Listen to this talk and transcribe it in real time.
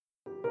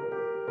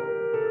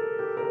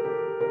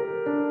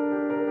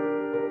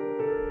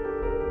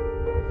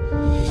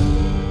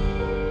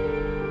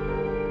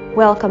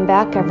Welcome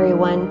back,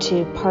 everyone,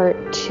 to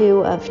part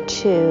 2 of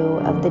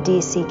the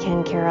DC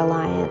Kin Care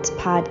Alliance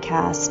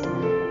podcast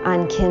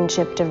on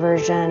kinship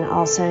diversion,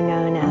 also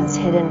known as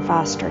hidden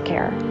foster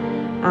care.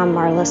 I'm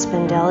Marla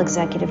Spindell,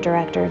 Executive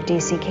Director of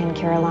DC Kin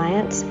Care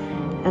Alliance,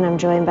 and I'm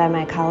joined by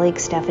my colleague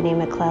Stephanie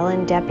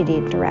McClellan, Deputy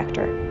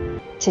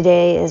Director.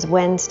 Today is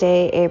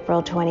Wednesday,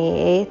 April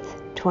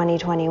 28th,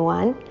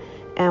 2021,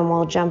 and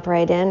we'll jump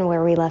right in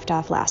where we left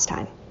off last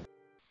time.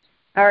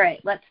 All right,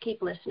 let's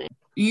keep listening.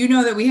 You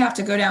know that we have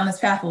to go down this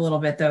path a little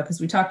bit, though,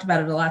 because we talked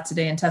about it a lot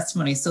today in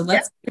testimony. So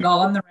let's get it all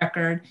on the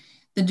record.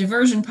 The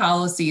diversion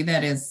policy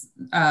that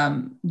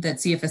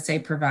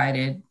CFSA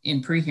provided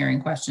in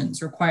pre-hearing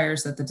questions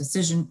requires that the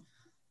decision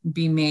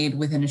be made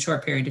within a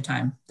short period of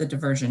time, the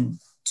diversion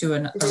to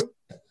another.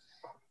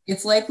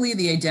 It's likely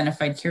the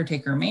identified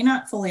caretaker may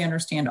not fully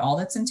understand all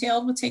that's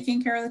entailed with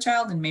taking care of the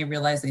child and may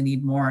realize they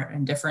need more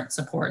and different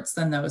supports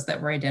than those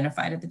that were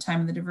identified at the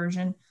time of the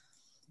diversion.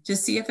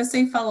 Does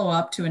CFSA follow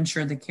up to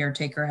ensure the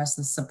caretaker has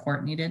the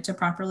support needed to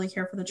properly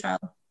care for the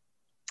child?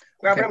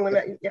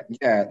 Okay.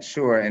 Yeah,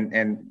 sure.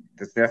 And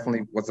this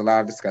definitely was a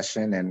lot of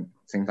discussion, and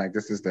it seems like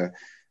this is the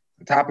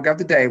topic of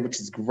the day,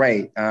 which is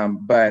great.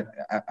 But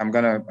I'm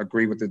going to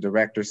agree with the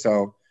director.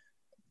 So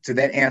to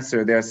that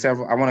answer, there are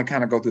several. I want to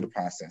kind of go through the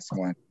process.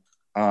 One,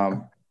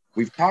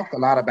 we've talked a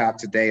lot about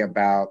today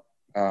about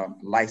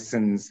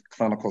licensed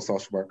clinical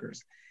social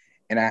workers.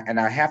 And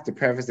I have to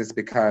preface this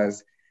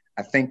because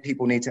I think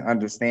people need to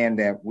understand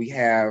that we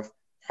have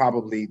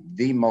probably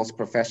the most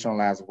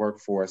professionalized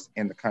workforce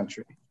in the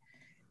country.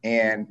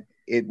 And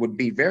it would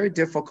be very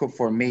difficult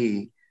for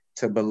me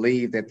to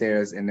believe that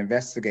there's an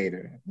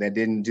investigator that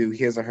didn't do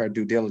his or her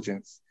due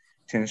diligence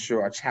to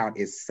ensure a child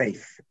is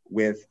safe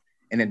with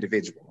an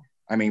individual.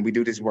 I mean, we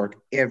do this work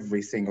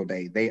every single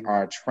day. They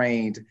are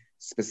trained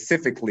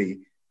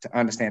specifically to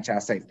understand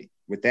child safety.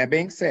 With that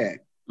being said,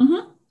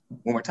 when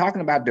we're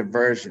talking about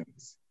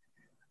diversions,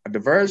 a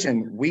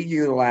diversion, we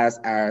utilize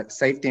our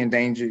safety and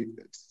danger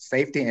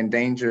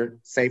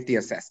safety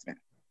assessment.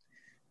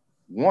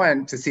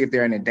 One, to see if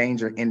there are any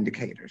danger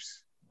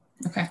indicators.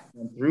 Okay.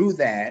 And through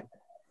that,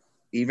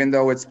 even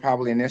though it's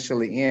probably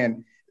initially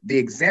in, the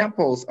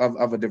examples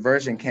of a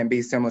diversion can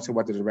be similar to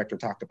what the director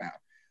talked about.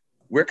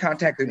 We're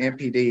contacting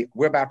MPD,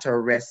 we're about to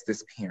arrest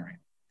this parent.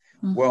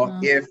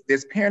 Well, if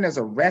this parent is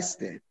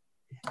arrested,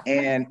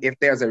 and if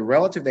there's a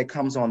relative that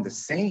comes on the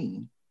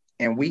scene,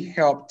 and we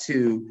help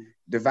to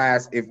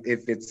devise if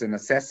it's an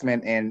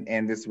assessment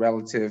and this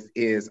relative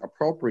is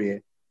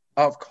appropriate,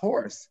 of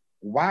course,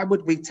 why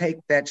would we take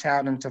that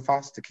child into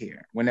foster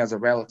care when there's a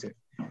relative?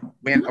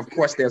 When, of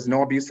course, there's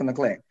no abuse or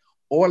neglect.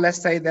 Or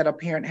let's say that a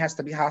parent has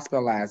to be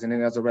hospitalized and then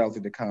there's a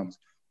relative that comes.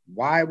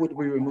 Why would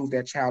we remove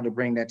that child to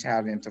bring that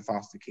child into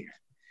foster care?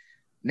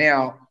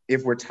 Now,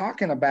 if we're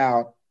talking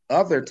about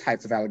other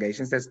types of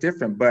allegations, that's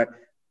different, but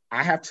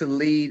I have to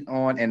lean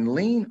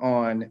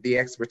on the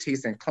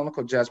expertise and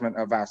clinical judgment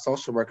of our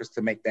social workers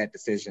to make that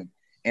decision.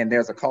 And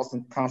there's a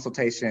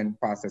consultation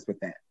process with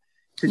that.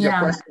 To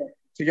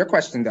your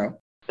question, though.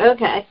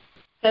 Okay.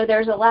 So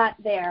there's a lot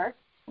there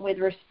with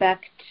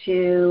respect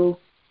to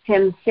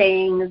him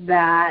saying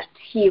that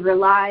he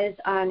relies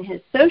on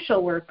his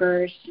social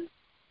workers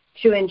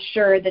to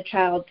ensure the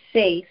child's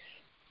safe,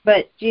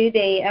 but do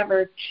they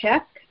ever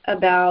check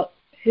about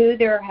who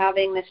they're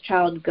having this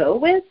child go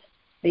with?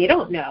 They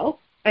don't know.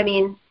 I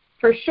mean,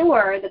 for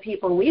sure, the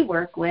people we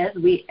work with,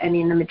 the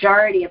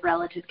majority of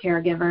relative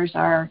caregivers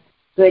are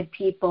good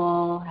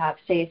people, have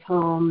safe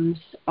homes,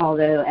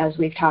 although, as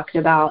we've talked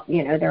about,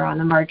 they're on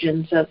the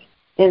margins of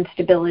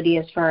instability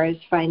as far as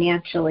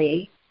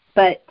financially.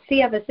 But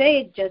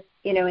CFSA just,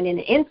 in an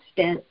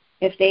instant,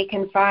 if they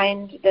can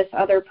find this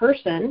other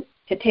person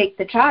to take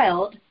the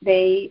child,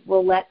 they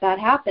will let that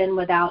happen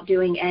without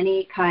doing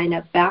any kind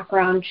of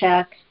background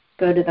check,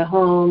 go to the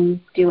home,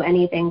 do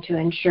anything to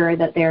ensure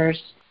that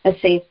there's a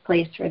safe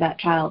place for that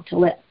child to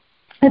live.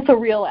 It's a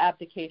real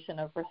abdication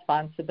of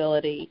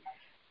responsibility.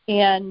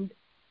 And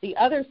the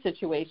other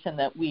situation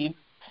that we've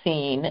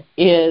seen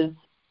is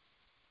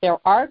there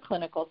are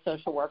clinical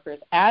social workers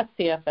at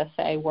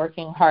CFSA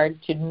working hard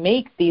to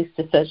make these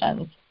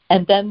decisions,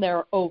 and then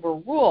they're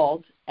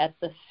overruled at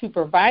the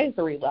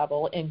supervisory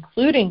level,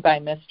 including by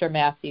Mr.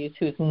 Matthews,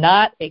 who's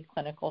not a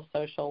clinical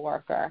social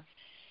worker.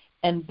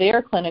 And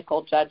their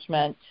clinical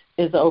judgment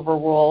is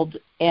overruled,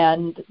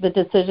 and the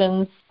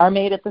decisions are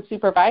made at the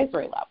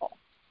supervisory level.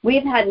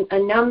 We've had a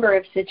number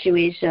of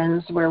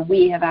situations where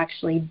we have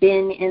actually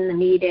been in the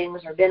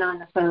meetings or been on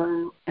the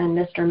phone, and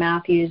Mr.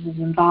 Matthews is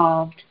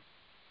involved,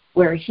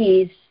 where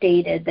he's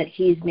stated that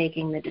he's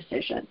making the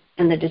decision,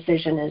 and the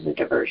decision is a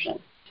diversion.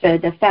 So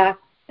the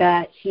fact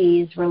that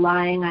he's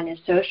relying on his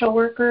social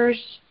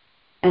workers,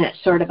 and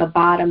it's sort of a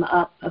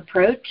bottom-up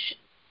approach,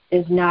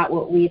 is not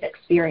what we've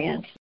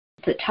experienced.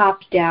 It's a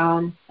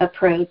top-down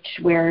approach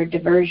where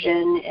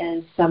diversion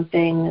is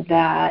something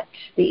that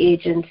the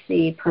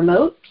agency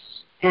promotes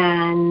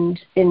and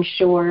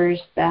ensures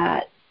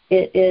that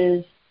it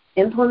is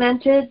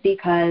implemented,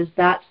 because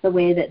that's the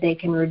way that they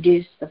can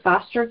reduce the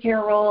foster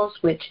care rolls,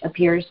 which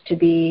appears to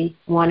be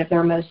one of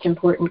their most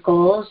important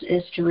goals,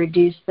 is to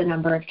reduce the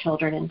number of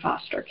children in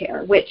foster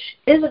care, which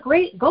is a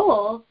great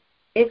goal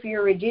if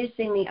you're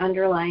reducing the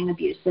underlying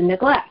abuse and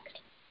neglect.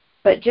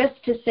 But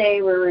just to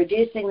say we're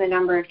reducing the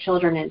number of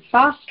children in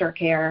foster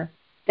care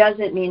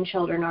doesn't mean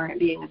children aren't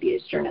being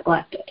abused or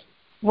neglected.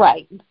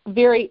 Right.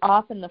 Very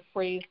often the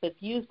phrase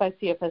that's used by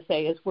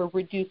CFSA is we're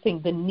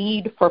reducing the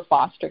need for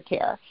foster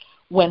care,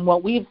 when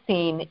what we've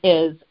seen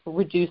is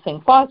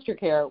reducing foster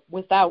care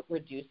without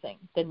reducing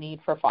the need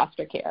for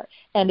foster care.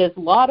 And as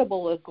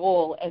laudable a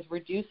goal as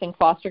reducing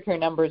foster care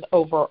numbers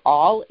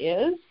overall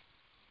is,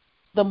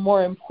 the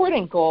more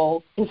important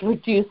goal is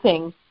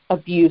reducing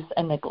abuse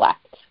and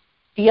neglect.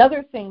 The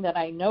other thing that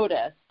I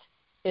noticed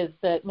is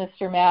that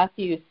Mr.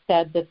 Matthews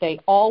said that they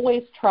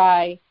always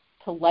try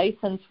to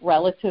license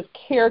relative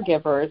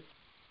caregivers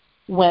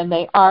when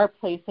they are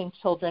placing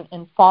children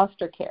in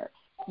foster care.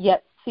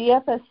 Yet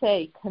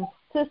CFSA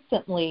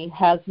consistently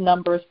has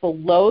numbers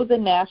below the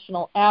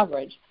national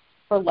average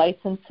for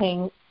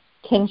licensing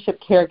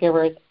kinship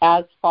caregivers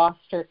as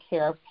foster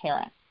care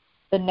parents.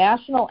 The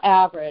national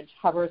average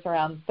hovers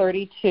around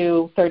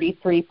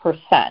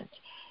 32-33%.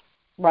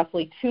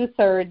 Roughly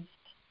 2/3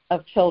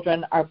 of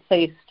children are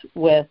placed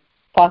with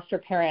foster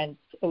parents,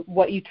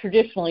 what you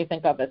traditionally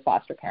think of as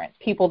foster parents,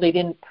 people they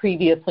didn't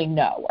previously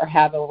know or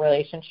have a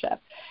relationship.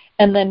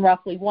 And then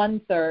roughly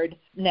 1/3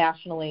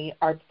 nationally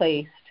are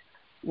placed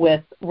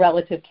with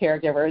relative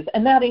caregivers,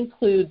 and that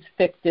includes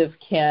fictive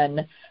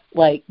kin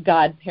like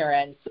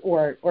godparents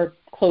or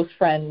close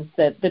friends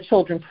that the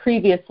children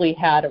previously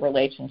had a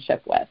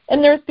relationship with.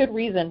 And there's good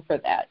reason for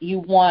that. You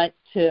want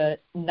to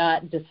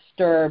not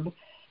disturb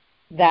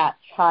that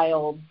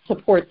child's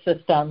support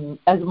system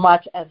as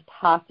much as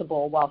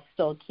possible while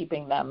still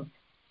keeping them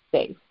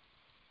safe.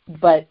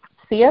 But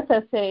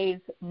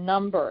CFSA's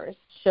numbers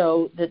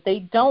show that they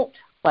don't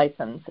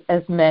license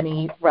as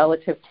many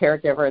relative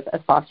caregivers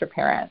as foster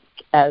parents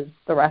as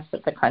the rest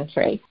of the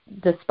country.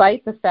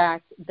 Despite the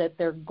fact that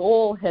their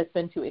goal has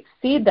been to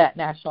exceed that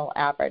national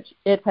average,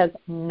 it has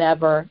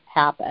never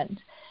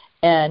happened.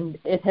 And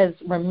it has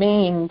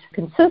remained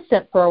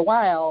consistent for a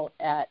while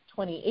at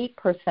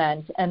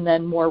 28% and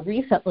then more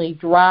recently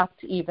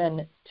dropped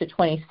even to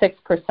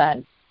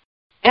 26%.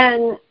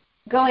 And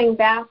going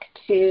back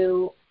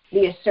to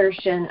the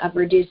assertion of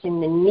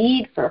reducing the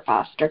need for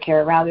foster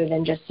care rather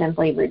than just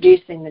simply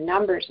reducing the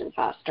numbers in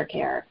foster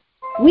care,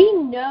 we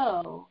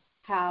know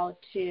how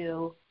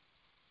to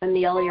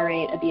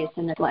ameliorate abuse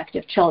and neglect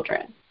of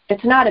children.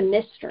 It's not a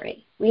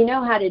mystery. We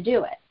know how to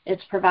do it.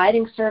 It's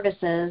providing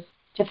services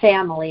to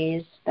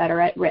families that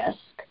are at risk,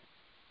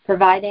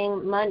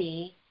 providing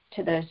money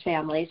to those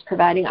families,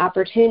 providing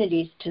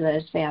opportunities to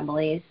those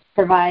families,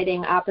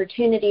 providing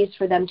opportunities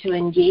for them to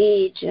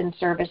engage in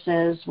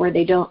services where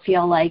they don't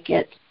feel like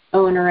it's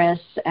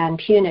onerous and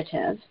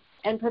punitive,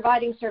 and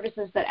providing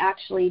services that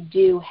actually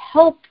do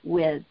help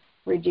with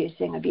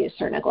reducing abuse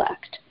or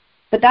neglect.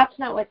 But that's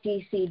not what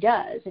DC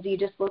does. If you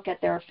just look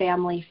at their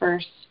Family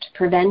First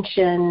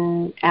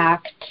Prevention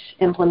Act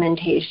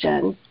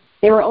implementation,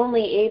 they were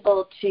only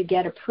able to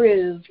get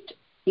approved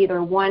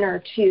either one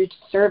or two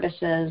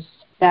services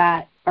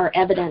that are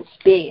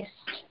evidence-based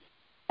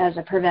as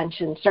a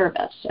prevention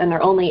service, and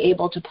they're only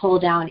able to pull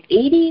down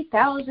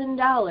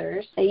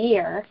 $80,000 a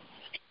year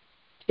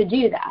to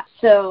do that.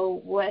 So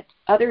what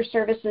other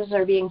services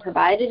are being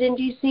provided in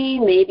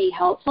DC may be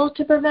helpful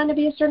to prevent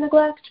abuse or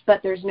neglect,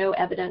 but there's no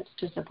evidence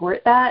to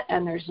support that,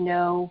 and there's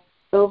no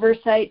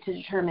oversight to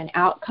determine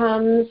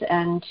outcomes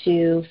and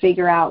to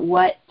figure out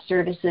what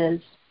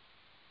services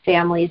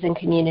families and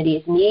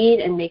communities need,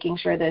 and making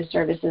sure those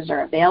services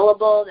are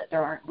available, that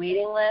there aren't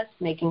waiting lists,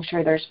 making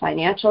sure there's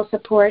financial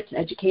supports,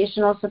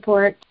 educational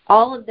support.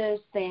 All of those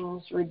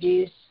things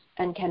reduce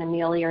and can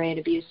ameliorate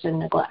abuse and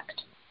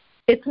neglect.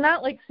 It's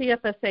not like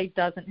CFSA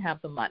doesn't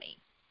have the money.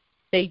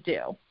 They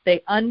do. They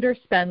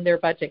underspend their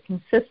budget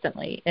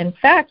consistently. In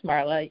fact,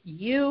 Marla,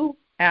 you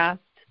asked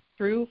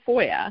through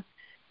FOIA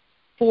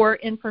for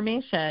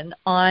information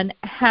on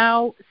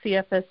how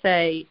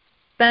CFSA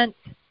spent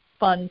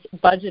funds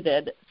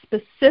budgeted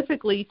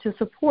specifically to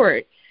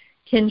support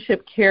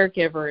kinship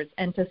caregivers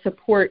and to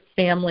support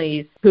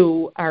families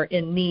who are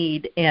in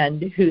need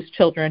and whose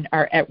children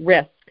are at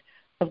risk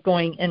of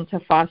going into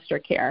foster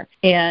care.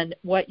 And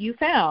what you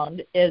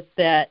found is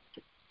that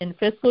in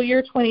fiscal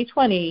year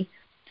 2020,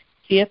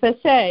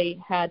 CFSA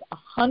had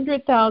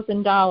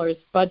 $100,000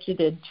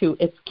 budgeted to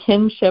its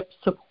kinship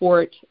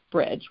support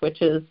bridge,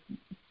 which is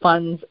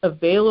funds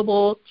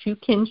available to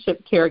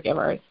kinship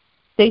caregivers.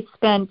 They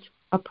spent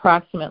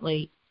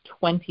approximately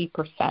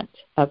 20%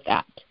 of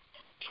that,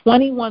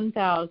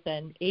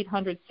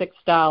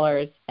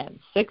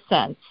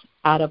 $21,806.06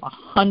 out of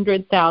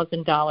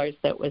 $100,000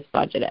 that was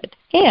budgeted.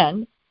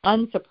 And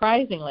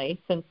unsurprisingly,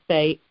 since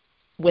they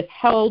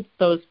withheld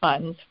those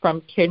funds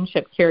from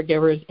kinship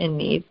caregivers in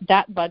need,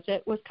 that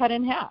budget was cut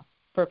in half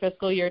for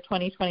fiscal year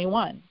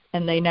 2021,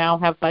 and they now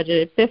have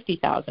budgeted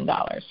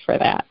 $50,000 for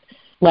that.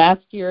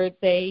 Last year,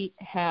 they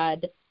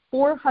had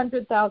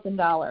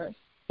 $400,000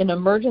 in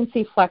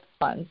emergency flex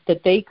funds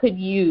that they could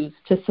use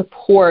to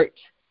support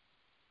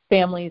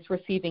families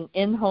receiving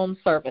in-home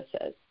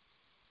services.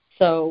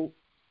 So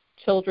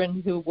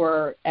children who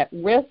were at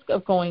risk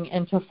of going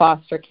into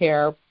foster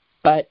care,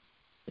 but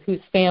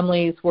whose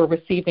families were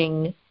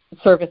receiving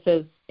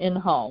services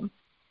in-home.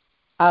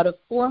 Out of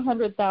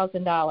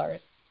 $400,000,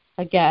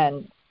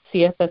 again,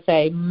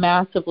 CFSA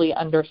massively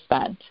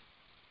underspent,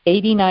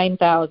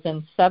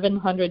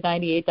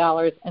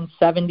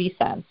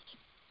 $89,798.70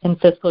 in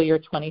fiscal year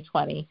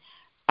 2020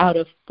 out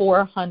of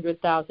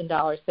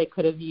 $400,000 they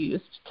could have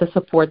used to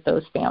support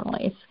those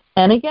families.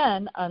 And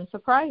again,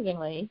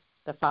 unsurprisingly,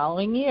 the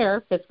following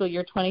year, fiscal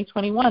year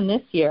 2021,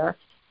 this year,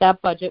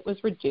 that budget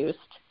was reduced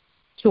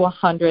to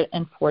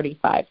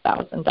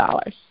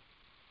 $145,000.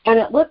 And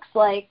it looks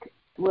like,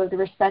 with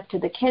respect to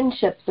the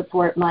kinship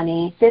support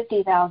money,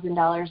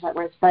 $50,000 that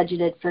was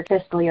budgeted for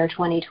fiscal year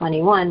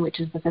 2021,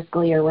 which is the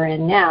fiscal year we're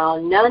in now,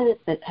 none of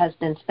it has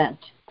been spent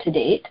to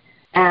date.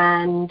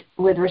 And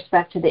with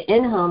respect to the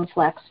in-home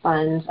flex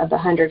funds of the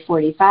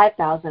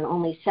 $145,000,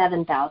 only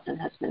 $7,000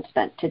 has been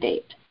spent to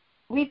date.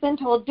 We've been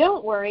told,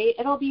 don't worry,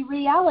 it'll be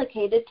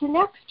reallocated to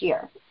next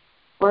year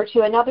or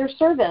to another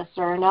service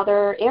or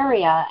another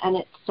area. And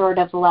it's sort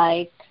of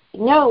like,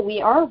 no,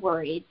 we are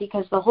worried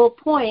because the whole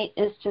point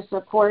is to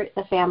support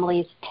the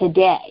families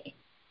today,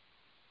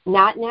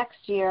 not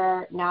next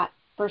year, not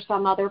for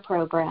some other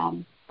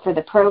program, for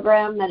the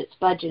program that it's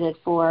budgeted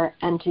for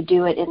and to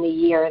do it in the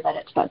year that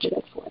it's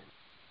budgeted for.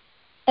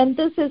 And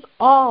this is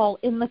all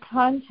in the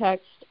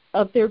context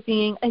of there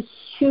being a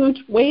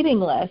huge waiting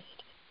list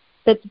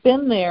that's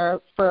been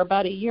there for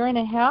about a year and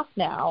a half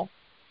now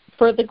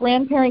for the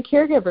grandparent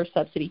caregiver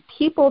subsidy.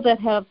 People that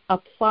have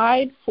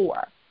applied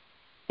for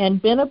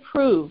and been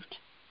approved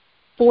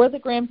for the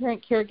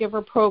grandparent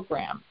caregiver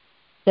program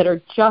that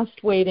are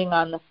just waiting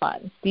on the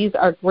funds. These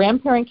are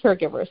grandparent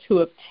caregivers who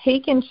have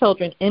taken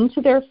children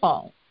into their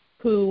phone,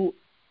 who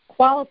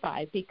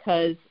qualify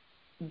because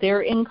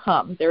their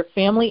income, their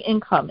family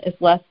income, is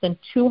less than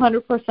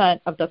 200%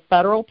 of the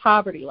federal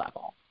poverty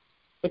level,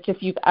 which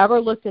if you've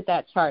ever looked at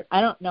that chart,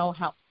 I don't know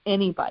how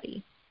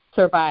anybody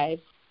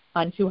survives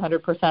on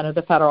 200% of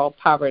the federal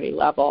poverty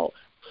level,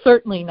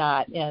 certainly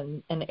not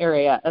in an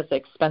area as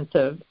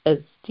expensive as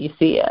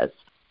D.C. is.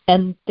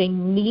 And they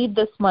need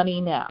this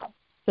money now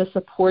to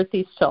support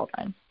these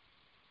children,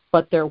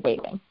 but they're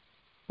waiting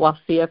while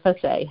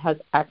CFSA has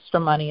extra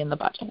money in the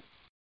budget.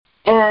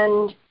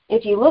 And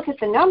if you look at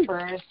the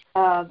numbers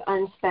of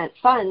unspent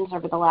funds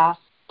over the last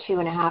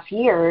 2.5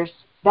 years,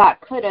 that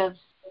could have,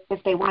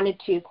 if they wanted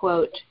to,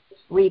 quote,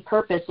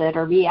 repurpose it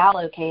or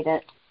reallocate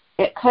it,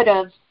 it could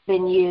have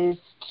been used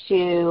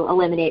to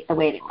eliminate the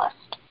waiting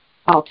list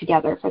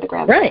altogether for the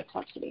grandparent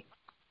subsidy.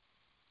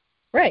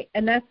 Right,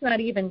 and that's not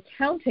even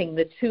counting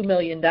the $2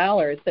 million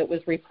that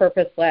was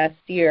repurposed last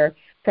year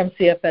from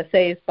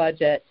CFSA's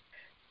budget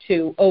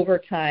to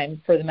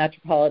overtime for the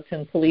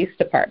Metropolitan Police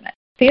Department.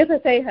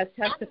 CFSA has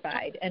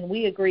testified, and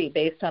we agree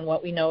based on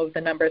what we know of the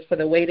numbers for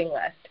the waiting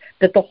list,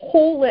 that the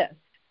whole list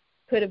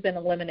could have been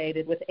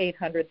eliminated with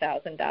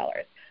 $800,000,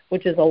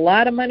 which is a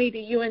lot of money to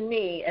you and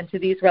me and to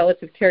these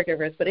relative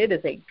caregivers, but it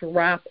is a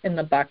drop in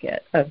the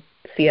bucket of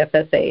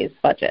CFSA's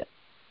budget.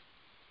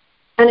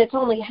 And it's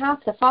only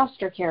half the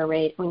foster care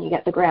rate when you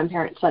get the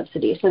grandparent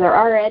subsidy. So they're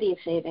already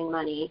saving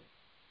money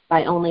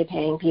by only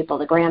paying people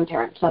the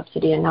grandparent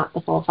subsidy and not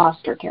the full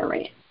foster care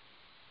rate.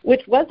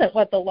 Which wasn't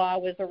what the law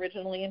was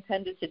originally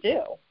intended to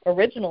do.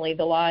 Originally,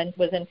 the law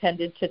was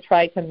intended to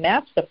try to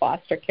match the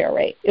foster care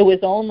rate. It was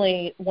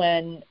only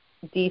when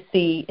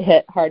D.C.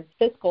 hit hard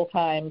fiscal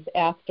times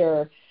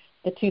after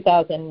the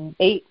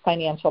 2008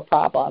 financial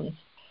problems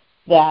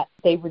that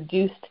they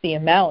reduced the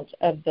amount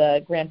of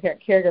the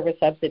grandparent caregiver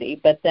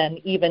subsidy, but then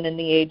even in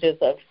the ages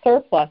of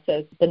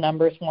surpluses, the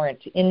numbers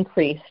weren't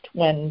increased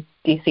when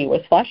D.C.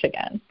 was flush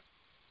again.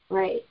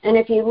 Right. And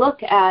if you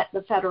look at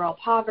the federal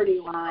poverty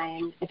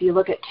line, if you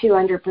look at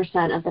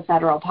 200% of the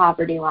federal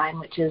poverty line,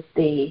 which is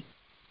the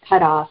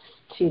cutoff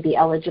to be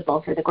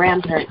eligible for the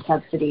grandparent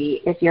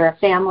subsidy, if you're a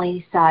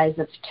family size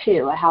of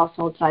 2, a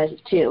household size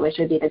of 2, which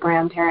would be the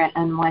grandparent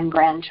and one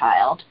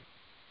grandchild,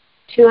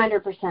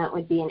 200%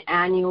 would be an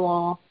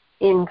annual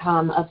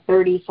income of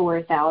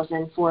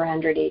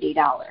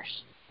 $34,480.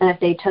 And if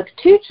they took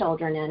 2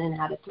 children in and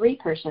had a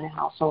 3-person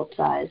household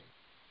size,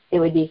 it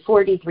would be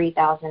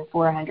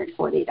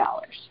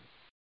 $43,440.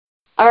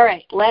 All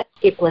right, let's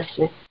keep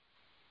listening.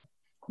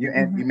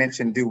 You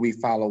mentioned, do we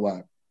follow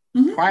up?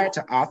 Mm-hmm. Prior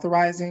to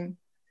authorizing,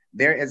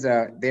 there is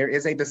a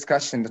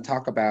discussion to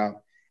talk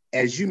about,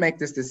 as you make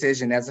this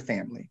decision as a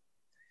family,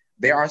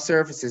 there are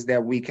services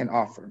that we can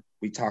offer.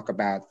 We talk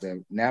about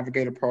the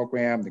Navigator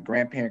program, the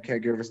grandparent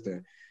caregivers,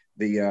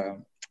 the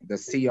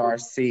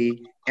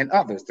CRC, and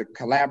others, the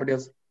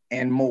collaboratives,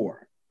 and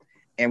more.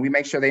 And we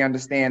make sure they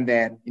understand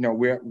that, you know,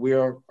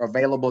 we're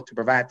available to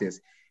provide this.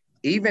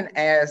 Even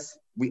as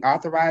we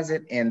authorize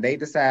it and they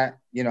decide,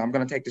 you know, I'm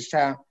going to take this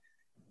child,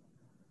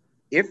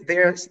 if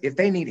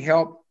they need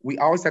help, we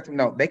always let them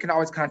know they can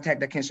always contact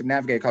the Kinship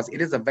Navigator because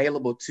it is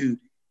available to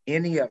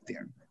any of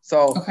them.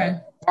 So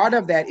part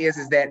of that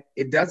is that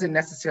it doesn't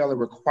necessarily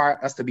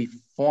require us to be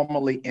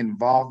formally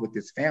involved with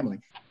this family.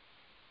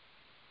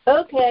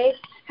 Okay.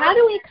 How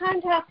do we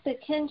contact the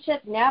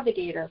Kinship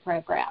Navigator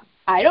program?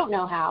 I don't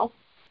know how.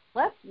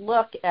 Let's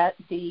look at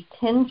the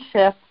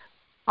kinship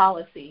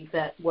policy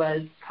that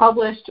was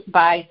published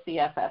by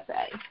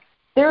CFSA.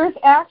 There is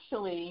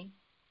actually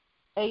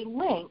a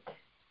link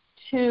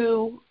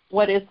to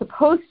what is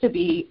supposed to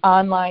be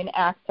online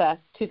access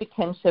to the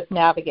Kinship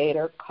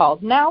Navigator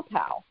called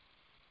NowPal.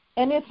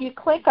 And if you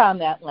click on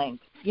that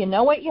link, you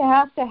know what you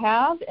have to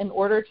have in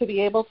order to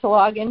be able to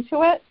log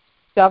into it?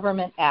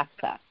 Government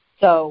access.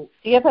 So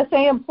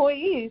CFSA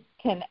employees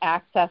can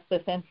access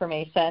this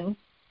information,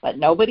 but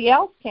nobody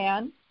else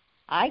can.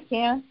 I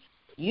can't.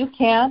 You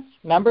can't.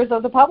 Members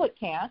of the public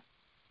can't.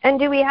 And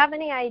do we have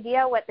any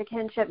idea what the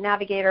Kinship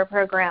Navigator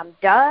program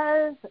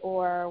does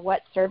or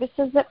what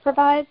services it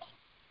provides?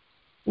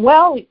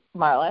 Well,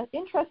 Marla,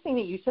 interesting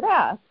that you should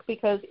ask,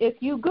 because if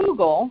you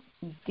Google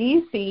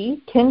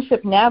DC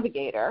Kinship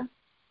Navigator,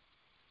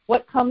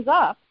 what comes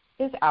up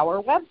is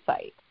our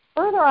website.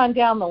 Further on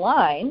down the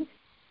line,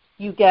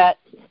 you get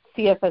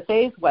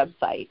CFSA's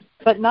website,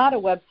 but not a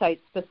website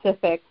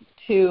specific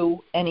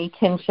to any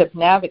Kinship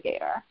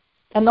Navigator.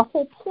 And the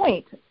whole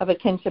point of a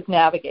Kinship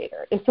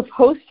Navigator is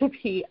supposed to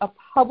be a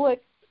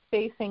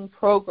public-facing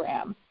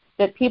program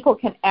that people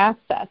can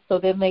access so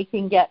that they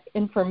can get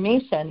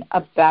information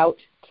about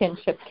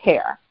kinship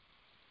care,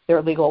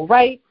 their legal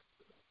rights,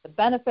 the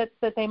benefits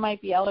that they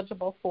might be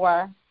eligible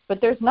for,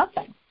 but there's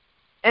nothing.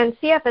 And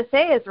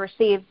CFSA has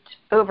received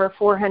over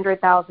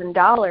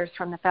 $400,000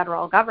 from the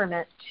federal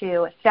government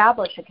to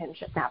establish a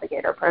Kinship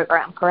Navigator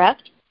program,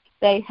 correct?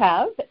 They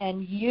have,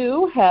 and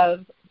you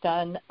have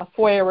done a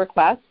FOIA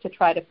request to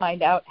try to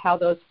find out how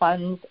those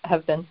funds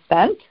have been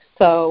spent.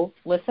 So,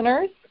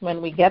 listeners,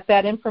 when we get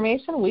that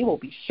information, we will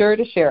be sure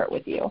to share it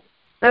with you.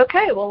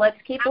 Okay, well,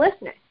 let's keep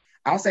listening.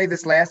 I'll say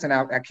this last, and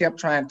I kept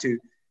trying to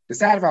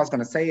decide if I was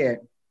going to say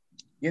it.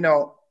 You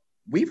know,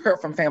 we've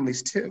heard from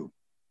families too.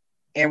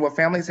 And what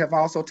families have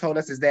also told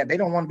us is that they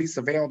don't want to be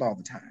surveilled all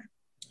the time.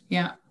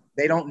 Yeah.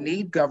 They don't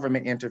need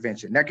government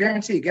intervention. Now,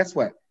 guarantee, guess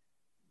what?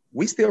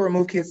 We still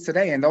remove kids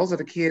today, and those are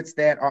the kids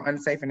that are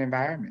unsafe in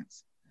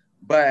environments.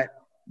 But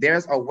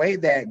there's a way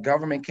that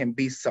government can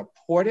be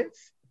supportive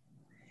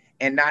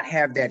and not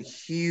have that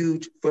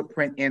huge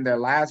footprint in their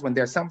lives when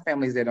there's some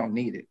families that don't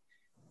need it.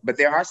 But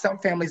there are some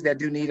families that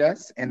do need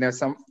us, and there's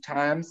some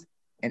times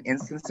and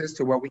instances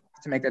to where we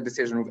have to make that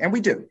decision, and we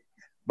do.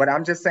 But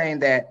I'm just saying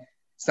that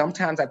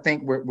sometimes I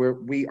think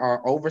we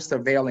are over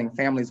surveilling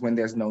families when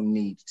there's no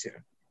need to.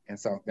 And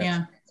so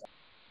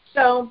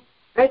So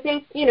I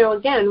think,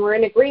 again, we're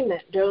in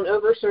agreement. Don't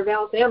over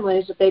surveil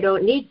families if they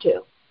don't need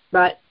to.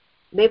 But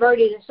they've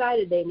already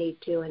decided they need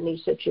to in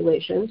these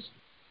situations.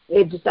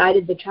 They've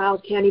decided the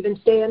child can't even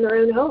stay in their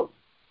own home.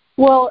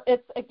 Well,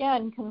 it's,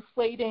 again,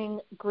 conflating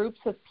groups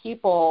of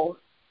people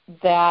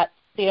that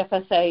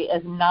CFSA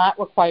is not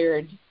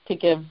required to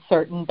give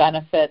certain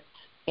benefits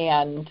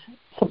and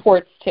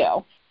supports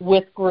to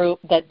with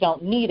groups that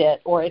don't need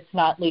it or it's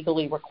not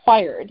legally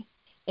required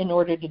in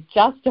order to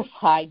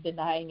justify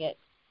denying it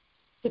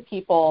to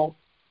people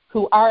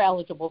who are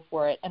eligible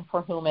for it and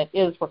for whom it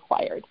is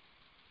required.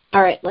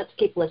 All right, let's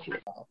keep listening.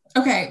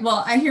 Okay,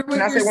 well, I hear what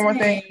you're saying. Can I say one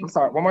more thing? I'm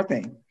sorry, one more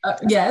thing.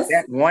 Yes.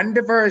 That one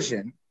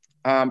diversion,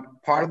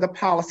 part of the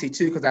policy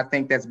too, because I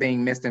think that's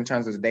being missed in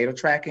terms of the data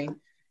tracking,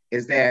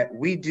 is that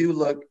we do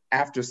look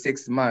after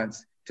 6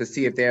 months to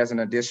see if there's an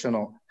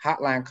additional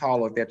hotline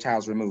call or if their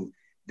child's removed.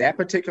 That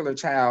particular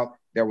child,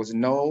 there was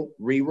no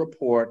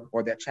re-report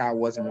or that child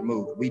wasn't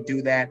removed. We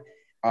do that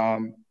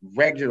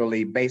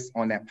regularly based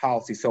on that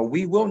policy. So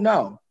we will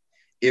know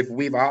if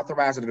we've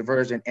authorized a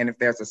diversion and if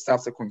there's a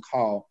subsequent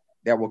call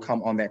that will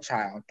come on that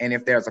child. And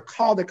if there's a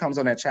call that comes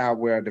on that child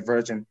where a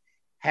diversion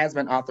has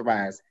been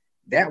authorized,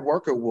 that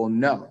worker will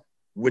know,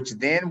 which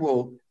then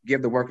will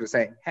give the worker to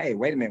say, hey,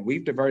 wait a minute,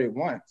 we've diverted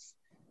once.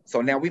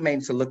 So now we may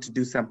need to look to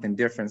do something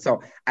different.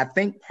 So I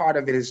think part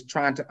of it is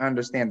trying to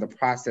understand the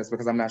process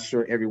because I'm not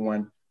sure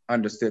everyone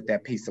understood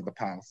that piece of the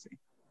policy.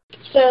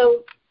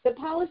 So the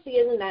policy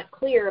isn't that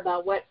clear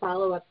about what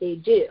follow-up they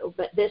do,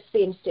 but this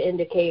seems to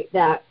indicate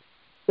that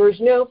there's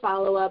no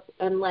follow-up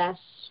unless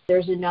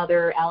there's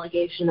another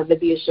allegation of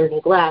abuse or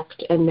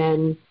neglect, and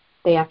then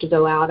they have to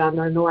go out on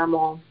their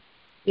normal,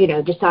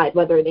 decide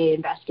whether they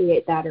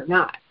investigate that or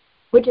not,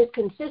 which is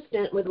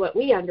consistent with what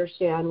we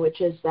understand, which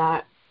is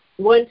that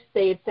once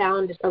they've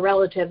found a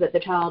relative that the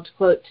child's,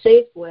 quote,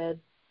 safe with,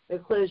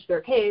 they've closed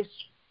their case,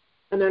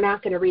 and they're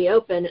not going to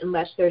reopen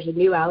unless there's a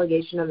new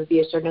allegation of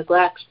abuse or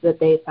neglect that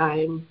they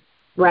find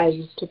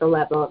rises to the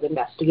level of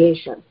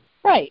investigation.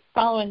 Right.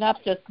 Following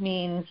up just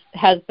means,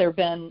 has there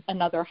been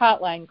another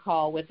hotline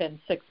call within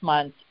 6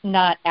 months,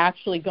 not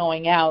actually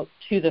going out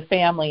to the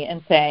family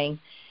and saying,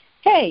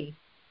 hey,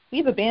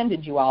 we've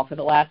abandoned you all for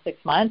the last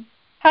 6 months.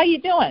 How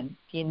you doing?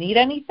 Do you need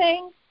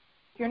anything?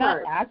 If you're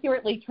not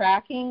accurately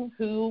tracking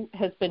who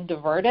has been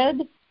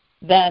diverted,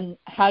 then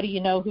how do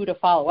you know who to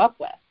follow up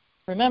with?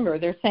 Remember,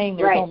 they're saying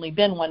there's only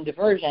been one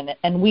diversion,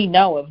 and we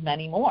know of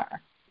many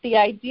more. the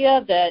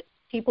idea that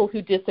people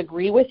who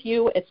disagree with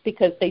you, it's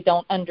because they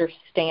don't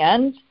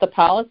understand the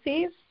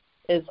policies,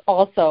 is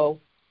also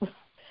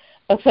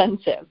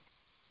offensive.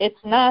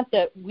 It's not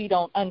that we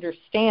don't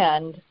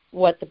understand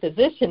what the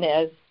position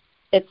is,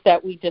 it's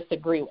that we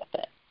disagree with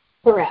it.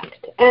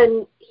 Correct.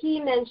 And he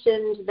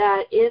mentioned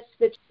that if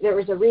there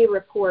was a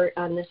re-report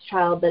on this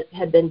child that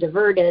had been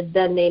diverted,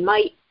 then they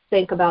might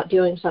think about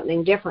doing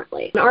something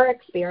differently. In our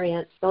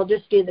experience, they'll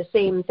just do the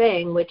same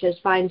thing, which is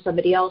find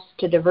somebody else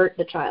to divert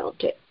the child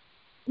to.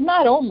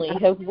 Not only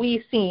have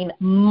we seen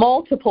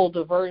multiple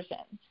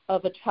diversions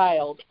of a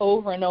child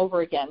over and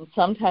over again,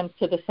 sometimes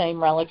to the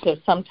same relative,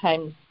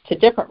 sometimes to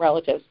different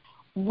relatives,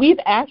 we've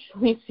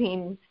actually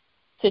seen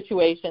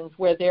situations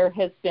where there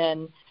has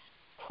been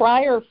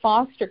prior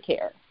foster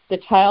care. The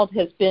child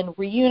has been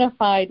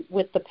reunified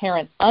with the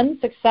parent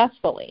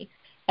unsuccessfully,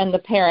 and the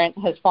parent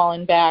has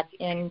fallen back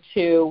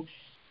into,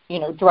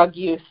 drug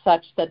use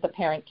such that the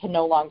parent can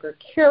no longer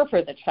care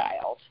for the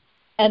child.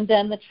 And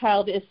then the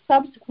child is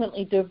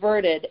subsequently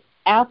diverted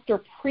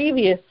after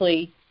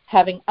previously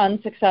having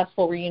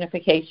unsuccessful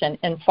reunification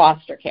in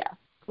foster care.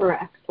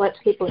 Correct. Let's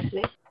keep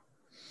listening.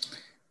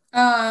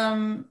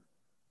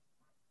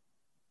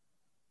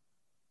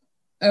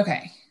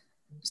 Okay.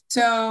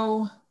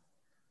 So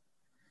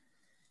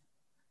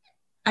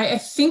I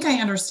think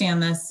I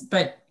understand this,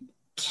 but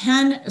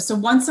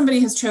once somebody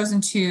has chosen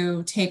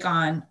to take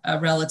on a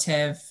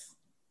relative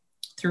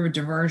through a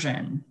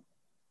diversion,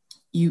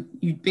 you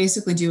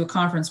basically do a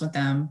conference with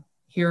them.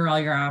 Here are all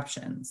your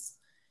options.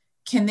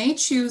 Can they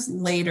choose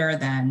later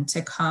then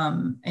to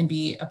come and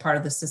be a part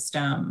of the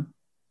system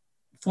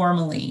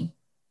formally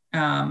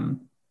and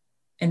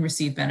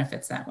receive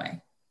benefits that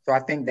way? So I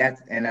think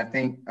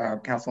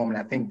Councilwoman,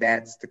 I think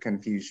that's the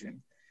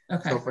confusion.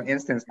 Okay. So for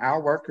instance,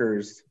 our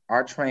workers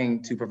are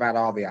trained to provide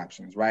all the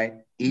options, right?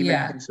 Even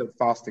kinship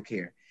foster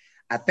care.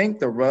 I think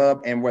the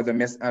rub and where the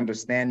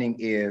misunderstanding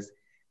is,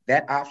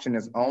 that option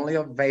is only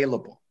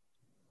available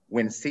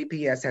when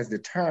CPS has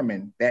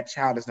determined that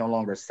child is no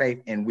longer safe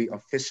and we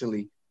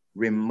officially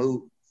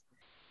remove.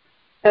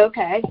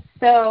 Okay,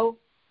 so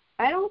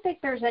I don't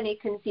think there's any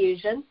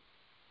confusion.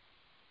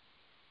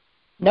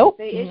 Nope,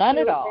 none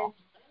at all.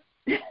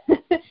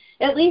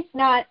 At least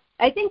not.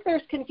 I think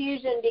there's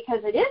confusion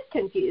because it is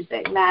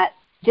confusing that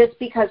just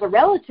because a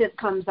relative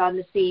comes on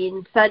the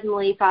scene,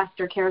 suddenly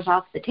foster care is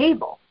off the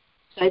table.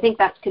 So I think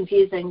that's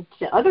confusing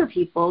to other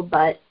people,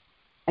 but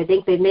I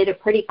think they've made it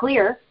pretty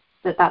clear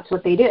that that's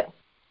what they do.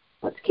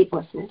 Let's keep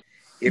listening.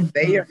 If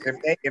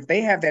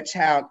they have that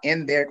child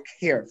in their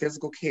care,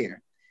 physical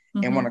care,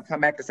 and want to come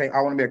back and say,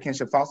 I want to be a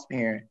kinship foster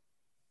parent,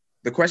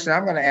 the question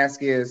I'm going to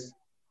ask is,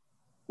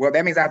 well,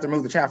 that means I have to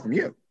remove the child from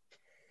you.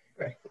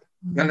 Right.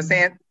 You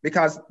understand?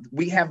 Because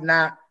we have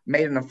not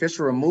made an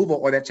official removal,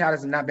 or that child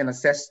has not been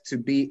assessed to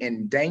be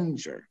in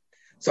danger.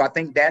 So I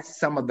think that's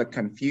some of the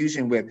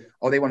confusion with,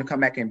 they want to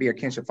come back and be a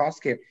kinship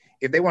foster care.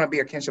 If they want to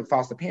be a kinship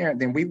foster parent,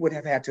 then we would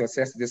have had to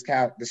assess this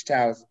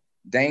child's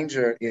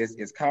danger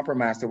is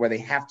compromised to where they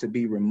have to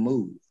be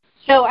removed.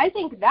 So I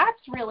think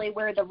that's really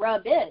where the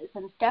rub is.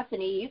 And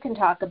Stephanie, you can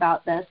talk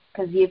about this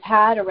because you've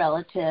had a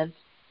relative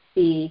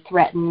be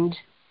threatened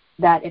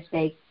that if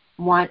they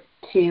want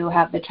to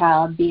have the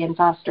child be in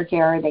foster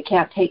care, they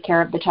can't take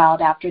care of the child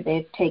after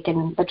they've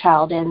taken the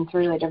child in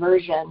through a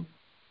diversion,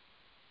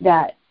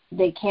 that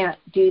they can't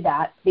do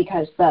that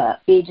because the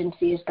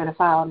agency is going to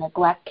file a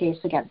neglect case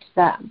against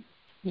them.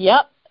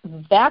 Yep.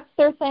 That's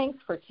their thanks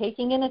for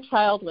taking in a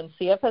child when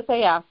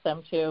CFSA asks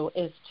them to,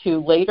 is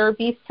to later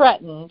be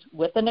threatened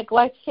with a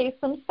neglect case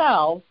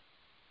themselves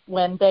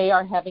when they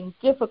are having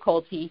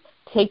difficulty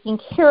taking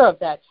care of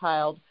that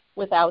child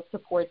without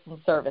supports and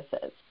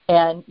services.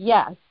 And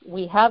yes,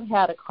 we have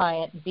had a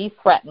client be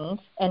threatened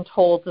and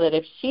told that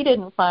if she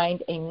didn't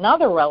find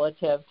another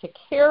relative to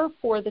care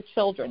for the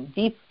children,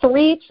 these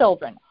 3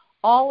 children,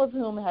 all of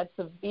whom had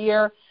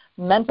severe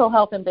mental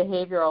health and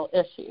behavioral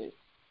issues,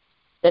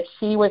 that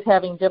she was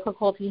having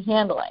difficulty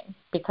handling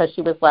because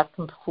she was left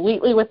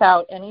completely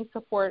without any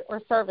support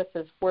or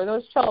services for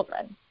those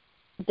children,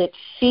 that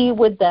she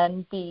would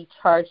then be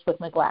charged with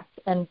neglect.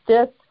 And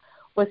this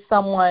was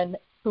someone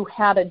who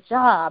had a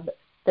job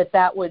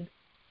that would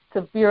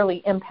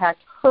severely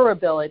impact her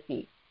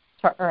ability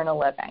to earn a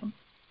living.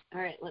 All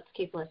right, let's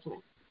keep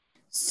listening.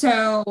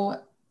 So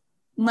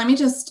let me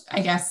just,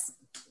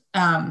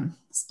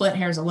 split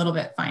hairs a little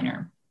bit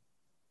finer.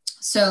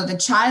 So the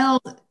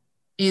child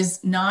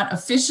is not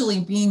officially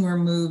being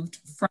removed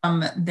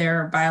from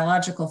their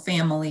biological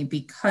family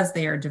because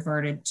they are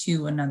diverted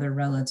to another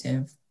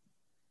relative.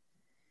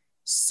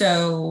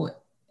 So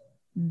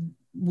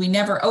we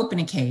never open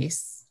a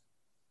case,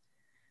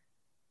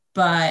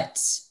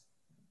 but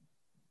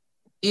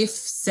if,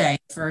 say,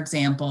 for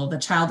example, the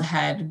child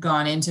had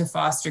gone into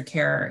foster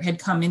care, had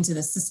come into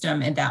the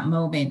system at that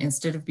moment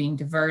instead of being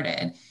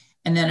diverted,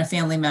 and then a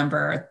family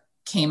member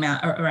came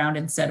out around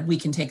and said, we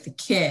can take the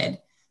kid,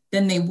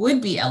 then they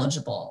would be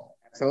eligible.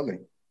 Absolutely.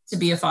 To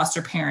be a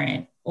foster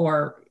parent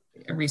or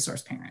a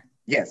resource parent.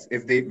 Yes,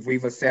 if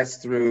we've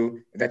assessed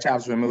through that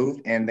child's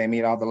removed and they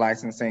meet all the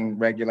licensing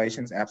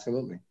regulations,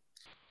 absolutely.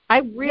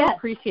 I really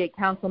appreciate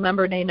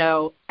Councilmember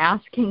Nadeau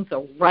asking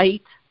the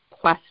right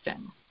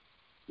question.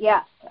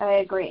 Yes, I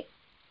agree.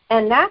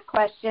 And that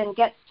question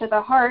gets to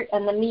the heart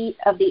and the meat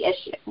of the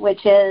issue,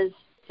 which is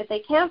if they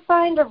can't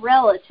find a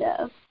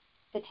relative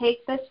to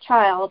take this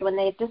child when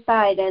they've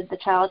decided the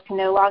child can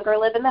no longer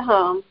live in the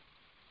home,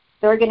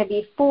 they're going to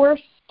be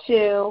forced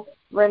to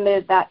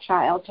remove that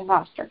child to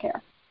foster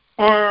care.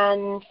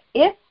 And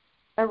if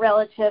a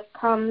relative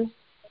comes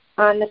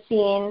on the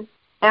scene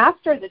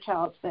after the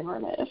child's been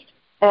removed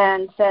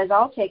and says,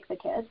 I'll take the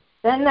kid,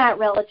 then that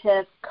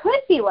relative could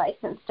be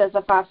licensed as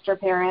a foster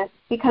parent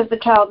because the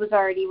child was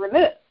already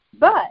removed.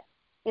 But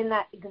in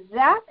that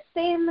exact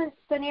same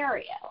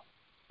scenario,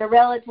 the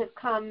relative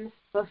comes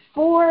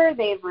before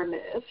they've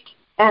removed,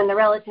 and the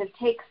relative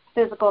takes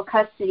physical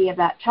custody of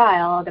that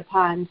child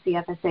upon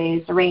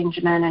CFSA's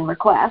arrangement and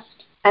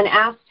request, and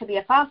asks to be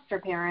a foster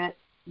parent,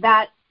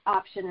 that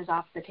option is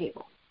off the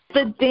table.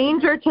 The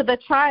danger to the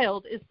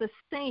child is the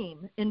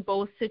same in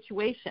both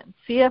situations.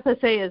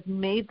 CFSA has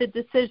made the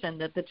decision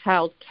that the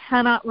child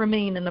cannot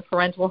remain in the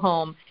parental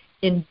home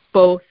in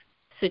both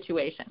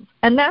situations.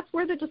 And that's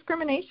where the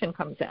discrimination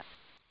comes in.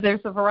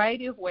 There's a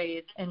variety of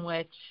ways in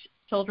which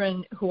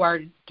children who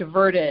are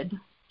diverted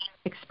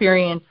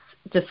experience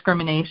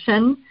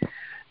discrimination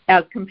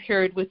as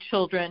compared with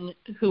children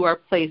who are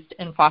placed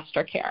in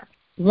foster care.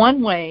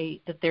 One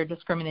way that they're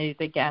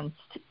discriminated against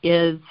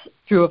is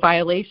through a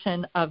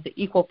violation of the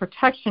Equal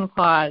Protection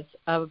Clause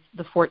of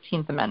the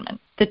 14th Amendment.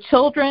 The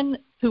children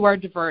who are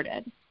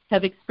diverted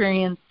have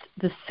experienced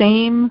the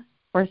same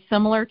or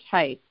similar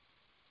type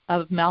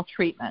of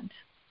maltreatment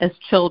as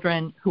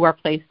children who are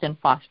placed in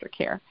foster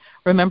care.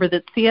 Remember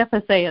that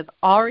CFSA has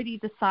already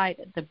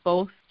decided that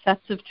both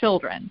sets of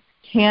children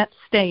can't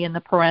stay in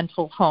the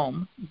parental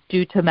home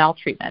due to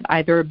maltreatment,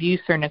 either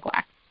abuse or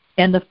neglect.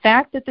 And the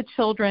fact that the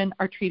children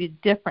are treated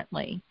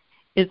differently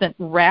isn't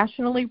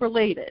rationally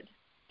related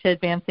to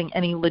advancing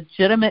any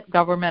legitimate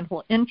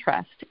governmental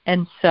interest,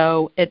 and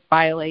so it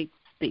violates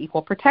the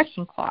Equal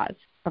Protection Clause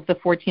of the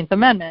 14th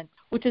Amendment,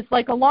 which is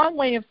like a long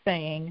way of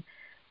saying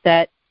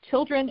that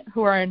children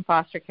who are in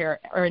foster care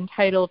are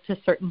entitled to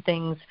certain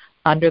things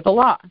under the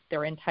law.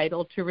 They're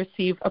entitled to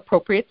receive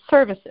appropriate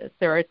services.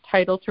 They're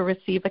entitled to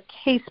receive a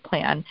case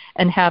plan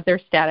and have their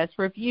status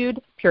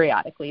reviewed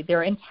periodically.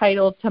 They're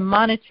entitled to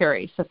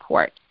monetary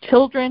support.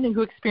 Children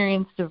who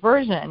experience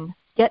diversion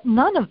get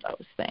none of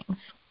those things,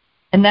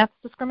 and that's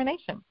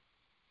discrimination.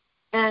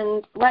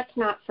 And let's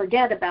not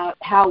forget about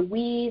how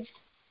we've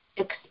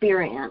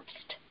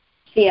experienced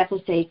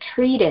CFSA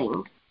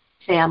treating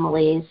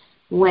families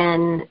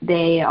when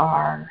they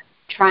are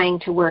trying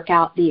to work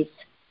out these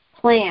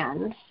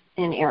plans,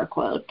 in air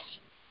quotes,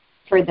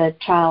 for the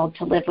child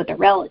to live with a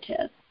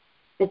relative.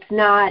 It's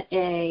not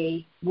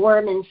a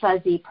warm and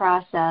fuzzy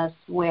process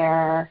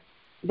where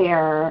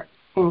they're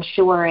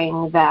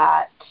ensuring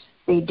that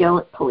they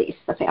don't police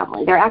the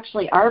family. They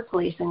actually are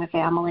policing the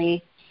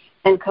family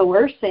and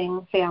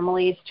coercing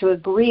families to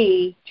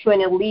agree to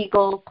an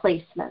illegal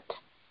placement.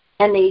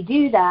 And they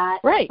do that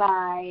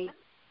by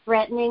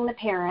threatening the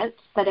parents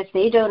that if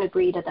they don't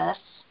agree to this,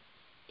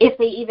 if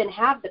they even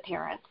have the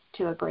parents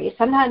to agree,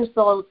 sometimes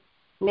they'll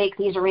make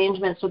these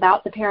arrangements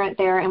without the parent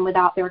there and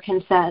without their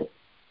consent,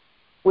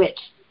 which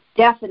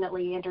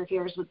definitely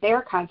interferes with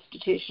their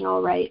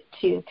constitutional right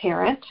to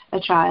parent a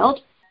child.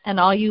 And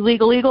all you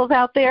legal eagles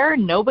out there,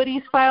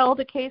 nobody's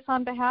filed a case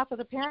on behalf of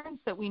the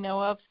parents that we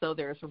know of, so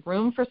there's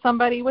room for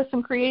somebody with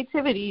some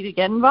creativity to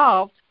get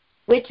involved.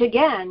 Which,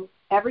 again,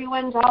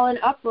 everyone's all in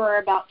uproar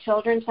about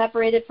children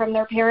separated from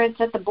their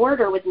parents at the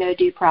border with no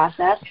due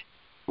process.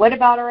 What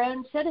about our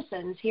own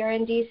citizens here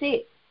in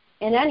D.C.?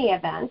 In any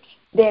event,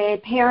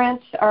 the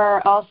parents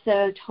are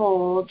also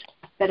told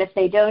that if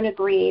they don't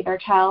agree, their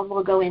child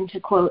will go into,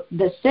 quote,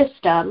 the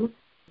system,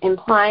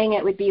 implying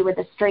it would be with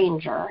a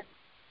stranger,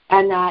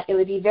 and that it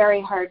would be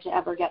very hard to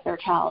ever get their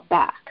child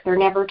back. They're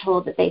never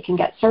told that they can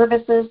get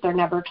services. They're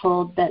never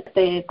told that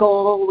the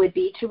goal would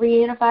be to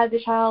reunify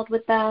the child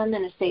with them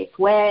in a safe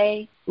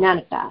way. None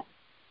of that.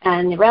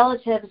 And the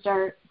relatives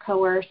are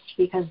coerced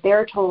because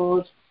they're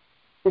told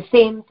the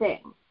same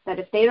thing, that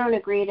if they don't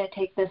agree to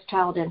take this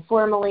child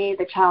informally,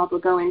 the child will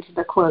go into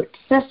the, quote,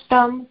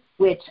 system,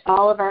 which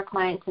all of our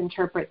clients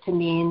interpret to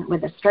mean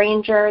with a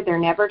stranger. They're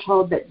never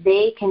told that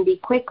they can be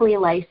quickly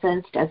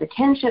licensed as a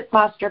kinship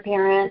foster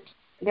parent.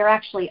 They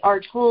actually are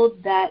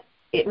told that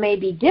it may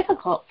be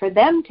difficult for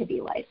them to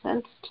be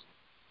licensed,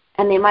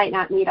 and they might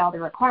not meet all the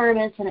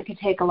requirements, and it could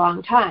take a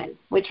long time,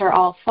 which are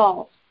all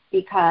false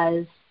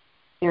because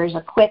there's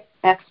a quick,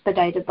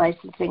 expedited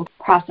licensing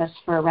process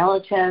for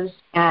relatives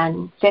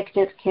and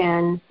fictive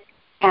kin,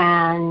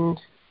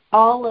 and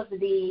all of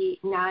the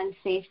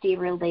non-safety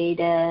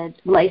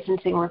related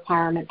licensing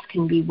requirements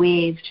can be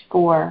waived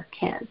for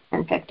kin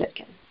and fictive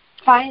kin.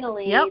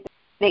 Finally,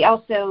 they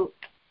also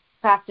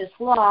practice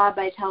law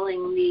by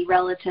telling the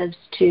relatives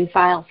to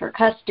file for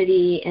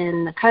custody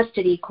in the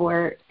custody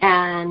court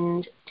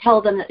and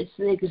tell them that it's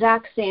the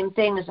exact same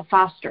thing as a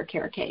foster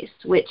care case,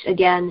 which,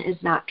 again, is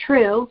not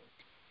true.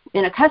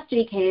 In a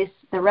custody case,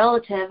 the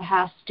relative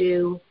has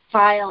to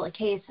file a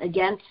case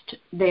against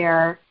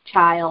their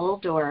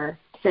child or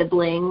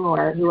sibling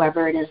or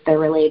whoever it is they're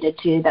related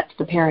to that's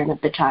the parent of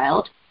the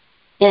child.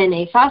 In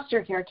a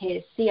foster care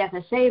case,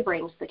 CFSA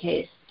brings the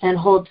case and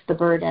holds the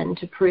burden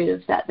to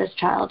prove that this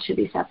child should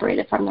be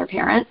separated from their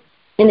parent.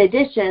 In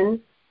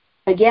addition,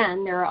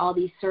 again, there are all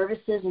these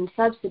services and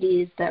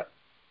subsidies that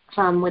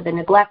come with a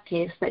neglect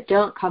case that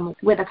don't come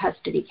with a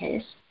custody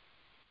case.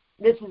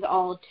 This is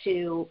all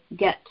to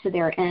get to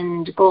their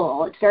end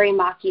goal. It's very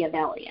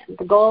Machiavellian.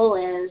 The goal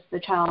is the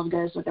child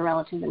goes with a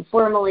relative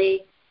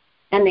informally,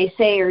 and they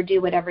say or do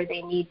whatever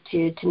they need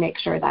to make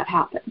sure that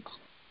happens.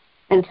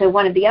 And so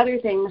one of the other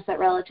things that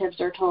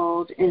relatives are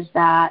told is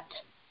that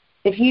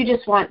if you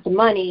just want the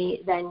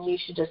money, then you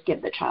should just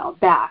give the child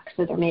back.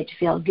 So they're made to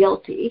feel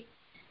guilty.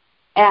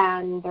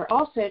 And they're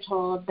also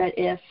told that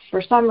if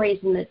for some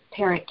reason the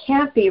parent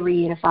can't be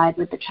reunified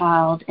with the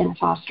child in a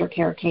foster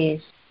care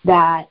case,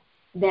 that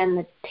then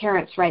the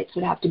parent's rights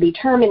would have to be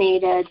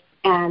terminated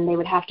and they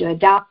would have to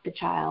adopt the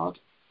child,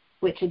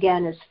 which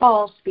again is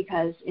false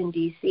because in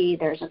DC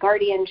there's a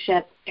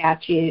guardianship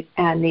statute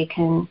and they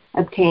can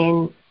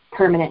obtain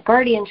permanent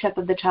guardianship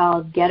of the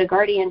child, get a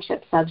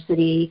guardianship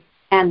subsidy,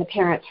 and the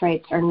parent's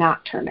rights are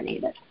not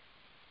terminated.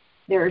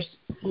 There's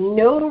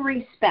no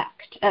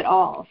respect at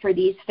all for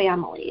these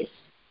families.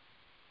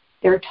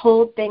 They're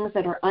told things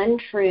that are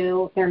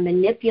untrue. They're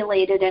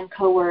manipulated and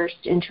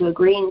coerced into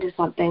agreeing to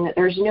something that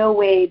there's no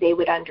way they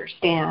would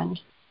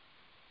understand.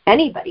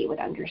 Anybody would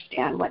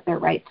understand what their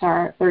rights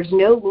are. There's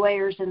no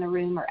lawyers in the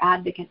room or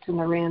advocates in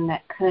the room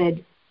that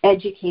could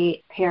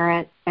educate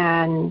parents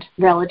and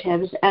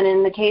relatives. And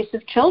in the case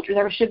of children,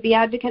 there should be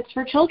advocates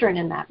for children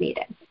in that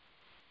meeting.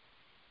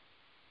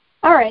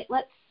 All right,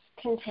 let's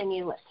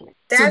continue listening.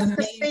 That's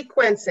the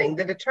sequencing.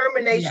 The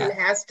determination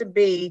has to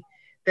be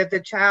that the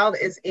child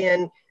is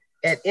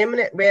at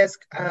imminent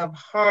risk of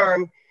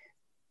harm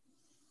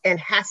and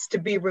has to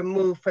be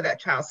removed for that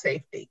child's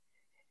safety.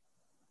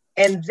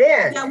 And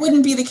then that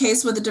wouldn't be the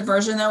case with a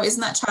diversion, though.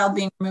 Isn't that child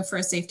being removed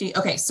for safety?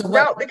 Okay, so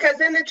no, because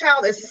then the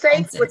child is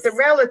safe with the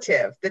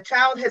relative. The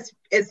child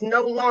is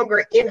no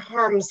longer in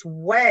harm's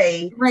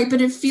way. Right,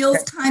 but it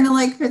feels kind of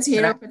like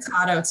potato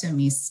to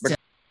me still.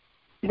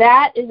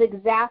 That is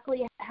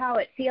exactly how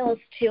it feels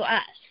to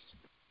us.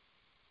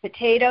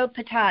 Potato.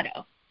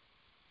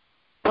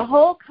 The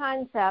whole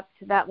concept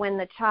that when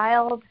the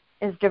child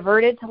is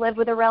diverted to live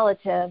with a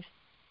relative,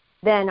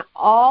 then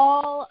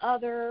all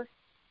other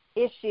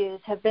issues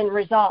have been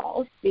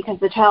resolved because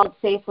the child's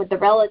safe with the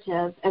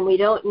relative, and we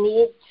don't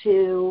need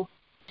to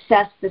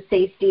assess the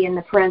safety in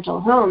the parental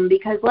home,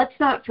 because let's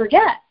not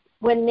forget,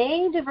 when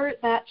they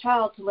divert that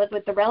child to live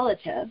with the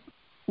relative,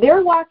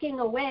 they're walking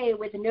away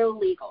with no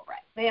legal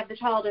rights. They have the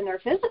child in their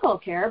physical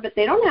care, but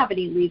they don't have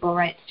any legal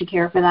rights to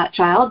care for that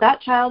child.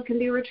 That child can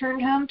be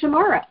returned home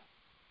tomorrow.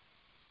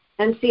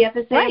 And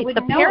CFSA would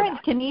know. The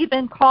parent can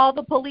even call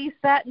the police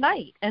that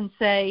night and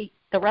say,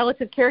 the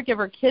relative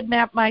caregiver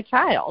kidnapped my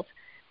child.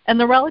 And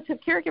the relative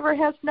caregiver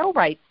has no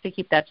rights to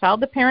keep that child.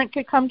 The parent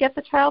could come get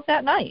the child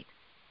that night.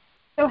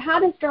 So how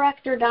does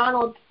Director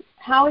Donald,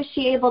 how is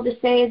she able to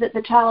say that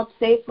the child's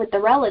safe with the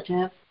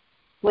relative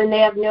when they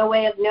have no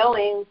way of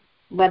knowing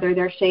whether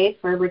they're safe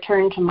or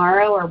returned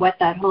tomorrow or what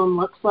that home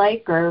looks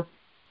like or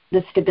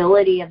the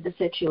stability of the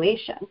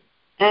situation?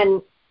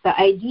 And the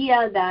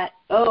idea that,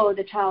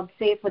 the child's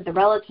safe with the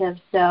relative,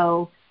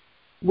 so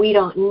we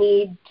don't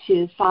need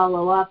to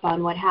follow up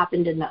on what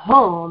happened in the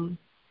home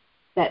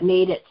that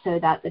made it so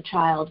that the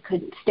child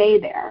couldn't stay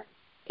there.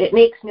 It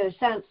makes no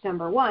sense,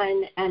 number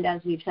one, and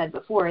as we've said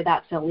before,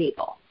 that's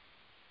illegal.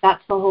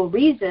 That's the whole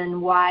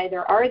reason why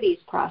there are these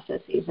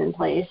processes in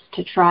place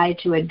to try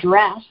to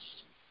address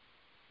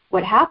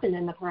what happened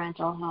in the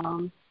parental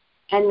home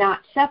and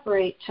not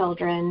separate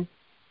children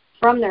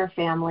from their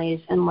families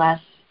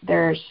unless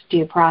there's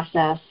due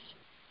process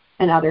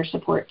and other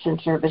supports and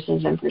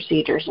services and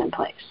procedures in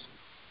place.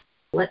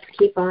 Let's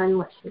keep on.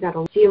 We've got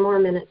a few more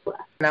minutes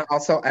left.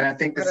 And I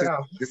think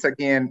this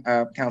again,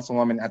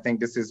 Councilwoman, I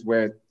think this is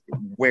where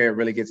it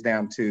really gets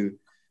down to,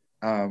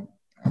 I'm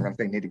going to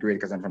say nitty gritty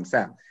because I'm from the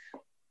South.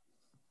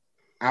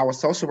 Our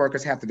social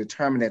workers have to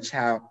determine that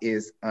child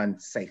is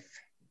unsafe.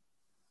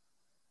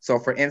 So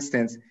for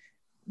instance,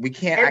 we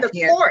can't. And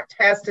the court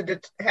has to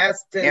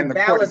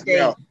validate.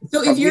 Well.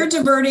 So if you're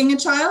diverting a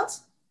child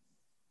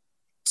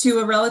to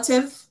a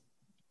relative,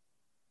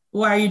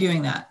 why are you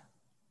doing that?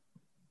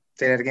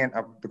 Say that again,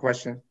 the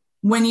question.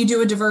 When you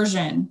do a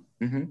diversion,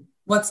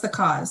 what's the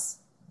cause?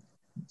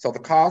 So the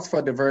cause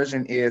for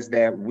diversion is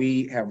that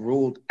we have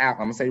ruled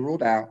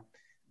out,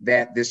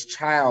 that this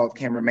child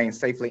can remain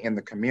safely in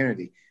the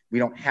community. We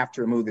don't have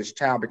to remove this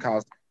child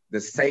because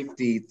the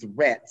safety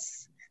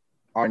threats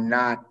are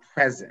not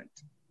present.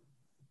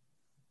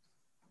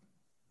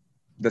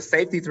 The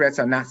safety threats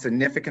are not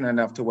significant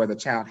enough to where the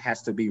child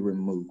has to be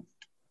removed.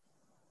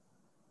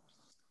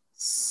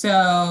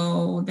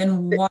 So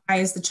then why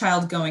is the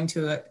child going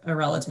to a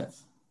relative?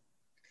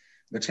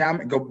 The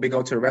child may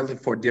go to a relative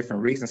for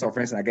different reasons. So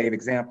for instance, I gave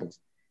examples.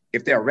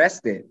 If they're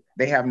arrested,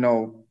 they have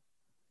no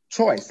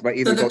choice, but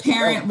either so the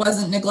parent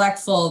wasn't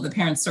neglectful, the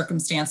parent's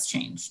circumstance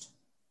changed.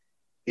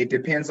 It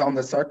depends on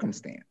the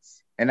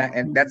circumstance. And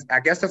I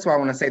guess that's why I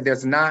want to say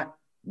there's not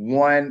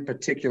one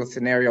particular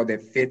scenario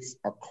that fits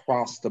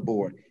across the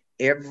board.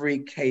 Every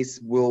case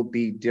will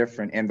be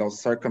different and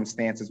those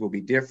circumstances will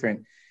be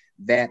different,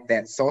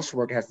 that social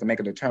worker has to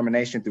make a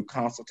determination through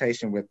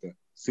consultation with the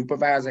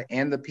supervisor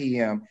and the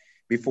PM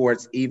before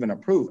it's even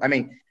approved. I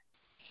mean,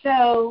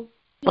 so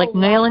like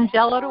nailing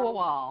Jello to a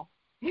wall.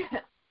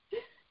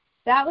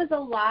 That was a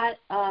lot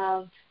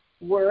of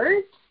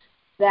words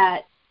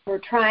that we're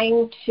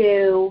trying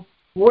to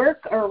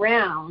work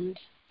around.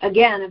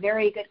 Again, a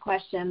very good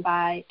question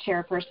by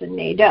Chairperson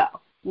Nadeau.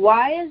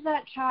 Why is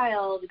that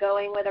child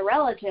going with a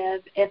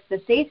relative if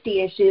the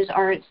safety issues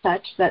aren't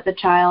such that the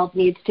child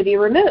needs to be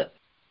removed?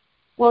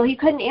 Well, he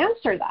couldn't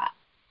answer that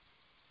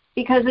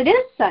because it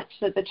is such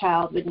that the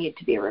child would need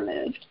to be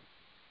removed.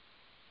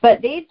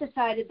 But they've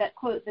decided that,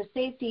 quote, the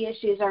safety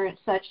issues aren't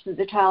such that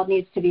the child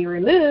needs to be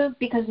removed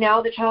because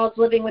now the child's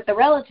living with the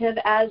relative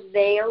as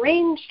they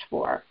arranged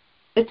for.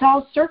 It's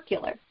all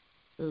circular.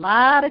 A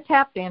lot of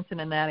tap dancing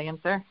in that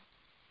answer.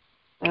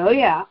 Oh,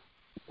 yeah.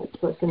 Let's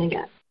listen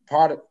again.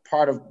 Part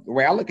of the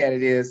way I look at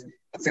it is,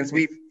 since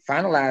we've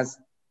finalized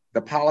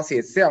the policy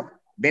itself,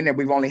 being that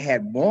we've only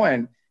had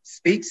one,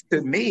 speaks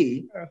to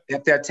me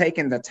that they're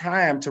taking the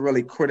time to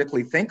really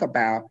critically think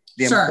about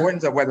the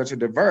importance of whether to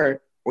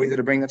divert or either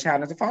to bring the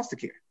child into foster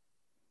care.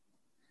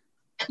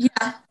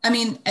 Yeah, I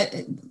mean,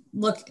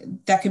 look,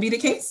 that could be the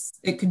case.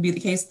 It could be the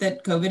case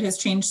that COVID has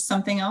changed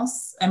something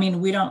else. I mean,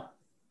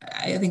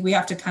 I think we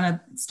have to kind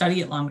of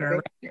study it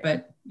longer, right?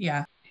 But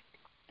yeah.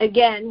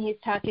 Again, he's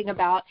talking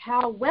about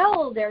how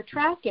well they're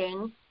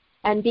tracking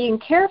and being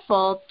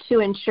careful to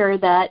ensure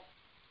that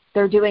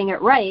they're doing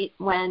it right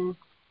when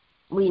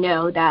we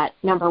know that,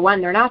 number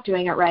one, they're not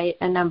doing it right,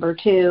 and number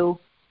two,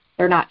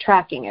 they're not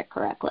tracking it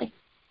correctly.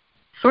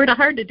 Sort of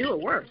hard to do it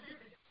worse.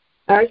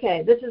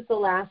 Okay, this is the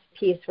last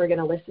piece we're going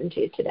to listen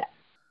to today.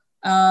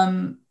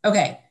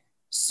 Okay,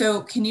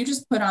 so can you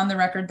just put on the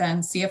record then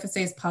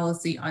CFSA's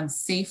policy on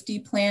safety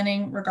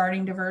planning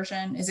regarding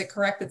diversion? Is it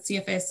correct that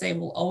CFSA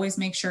will always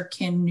make sure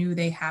kin knew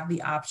they have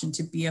the option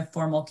to be a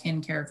formal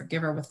kin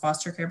caregiver with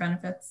foster care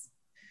benefits?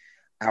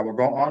 I will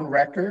go on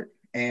record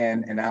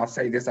and I'll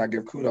say this, I'll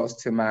give kudos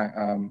to my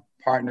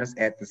partners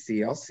at the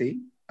CLC.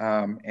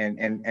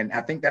 And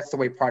I think that's the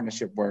way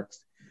partnership works.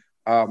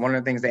 One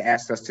of the things they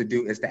asked us to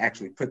do is to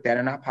actually put that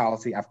in our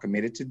policy. I've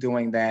committed to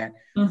doing that.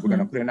 Mm-hmm. We're going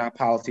to put in our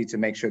policy to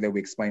make sure that we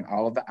explain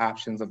all of the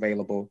options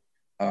available.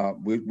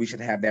 We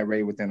should have that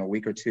ready within a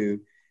week or two.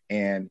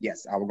 And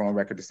yes, I will go on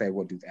record to say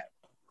we'll do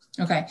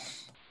that. Okay.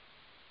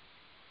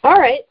 All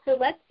right. So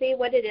let's see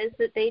what it is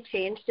that they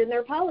changed in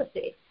their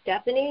policy.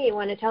 Stephanie, you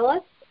want to tell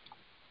us?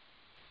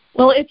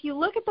 Well, if you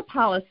look at the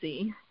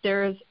policy,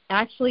 there's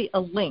actually a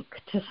link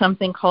to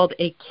something called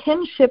a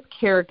kinship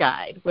care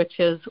guide, which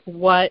is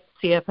what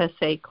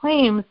CFSA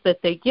claims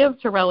that they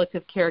give to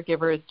relative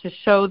caregivers to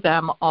show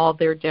them all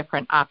their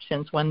different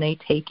options when they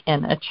take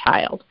in a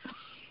child.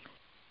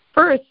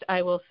 First,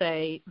 I will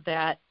say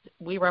that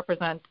we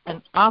represent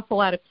an awful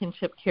lot of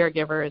kinship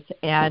caregivers,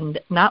 and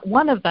not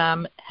one of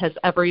them has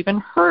ever even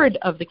heard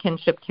of the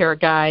kinship care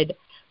guide,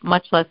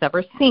 much less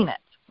ever seen it.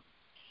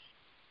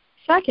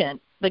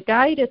 Second, the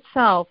guide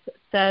itself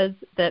says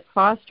that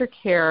foster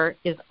care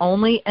is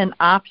only an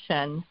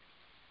option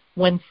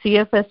when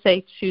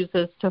CFSA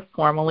chooses to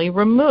formally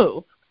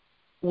remove,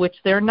 which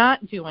they're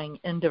not doing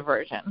in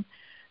diversion.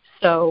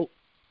 So,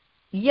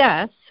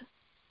 yes,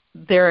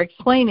 they're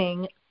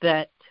explaining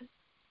that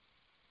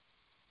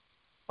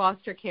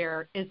foster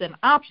care is an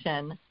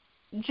option,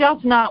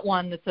 just not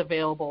one that's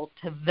available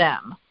to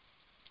them.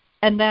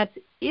 And that's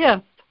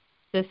if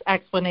this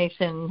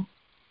explanation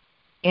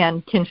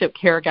and kinship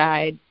care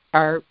guide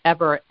are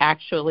ever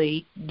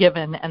actually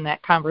given and that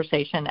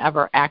conversation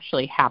ever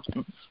actually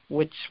happens,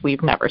 which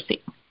we've never seen.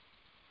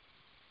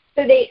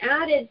 So they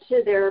added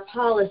to their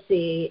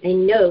policy a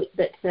note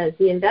that says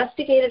the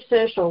investigative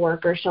social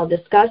worker shall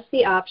discuss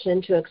the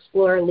option to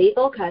explore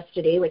legal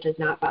custody, which is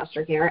not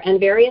foster care, and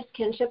various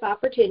kinship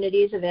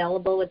opportunities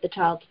available with the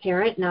child's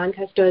parent,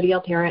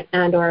 non-custodial parent,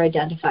 and or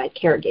identified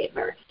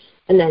caregiver.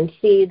 And then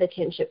see the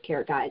kinship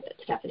care guide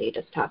that Stephanie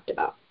just talked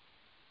about.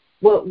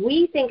 What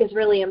we think is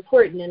really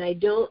important, and I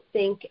don't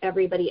think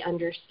everybody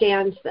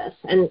understands this,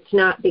 and it's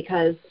not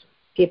because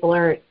people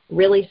aren't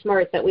really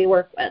smart that we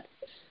work with,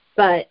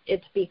 but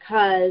it's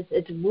because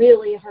it's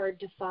really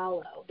hard to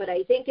follow. But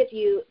I think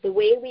the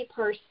way we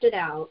parsed it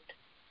out,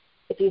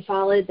 if you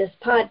followed this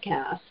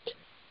podcast,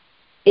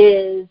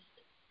 is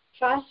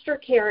foster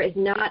care is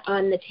not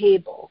on the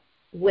table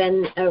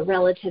when a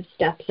relative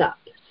steps up.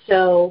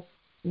 So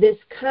this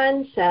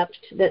concept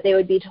that they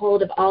would be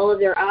told of all of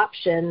their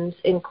options,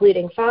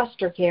 including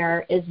foster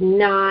care, is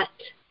not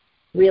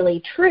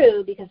really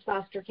true because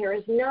foster care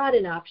is not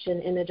an option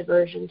in a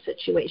diversion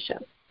situation.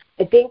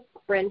 I think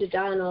Brenda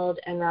Donald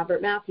and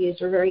Robert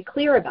Matthews were very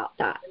clear about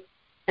that.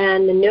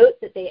 And the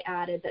note that they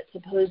added that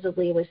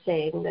supposedly was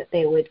saying that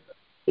they would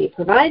be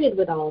provided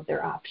with all of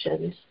their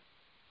options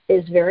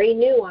is very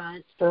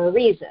nuanced for a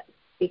reason.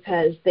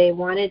 because they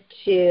wanted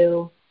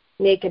to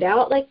make it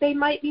out like they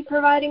might be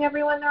providing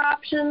everyone their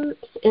options,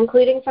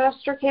 including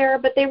foster care,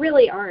 but they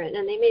really aren't,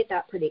 and they made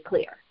that pretty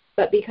clear.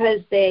 But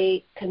because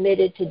they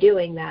committed to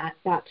doing that,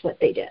 that's what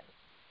they did.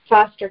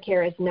 Foster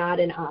care is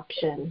not an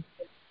option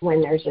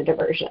when there's a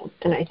diversion,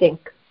 and I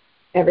think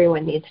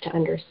everyone needs to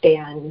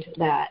understand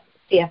that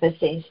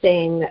CFSA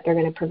saying that they're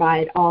going to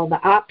provide all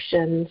the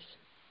options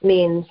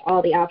means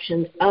all the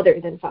options other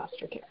than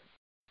foster care.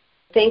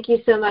 Thank you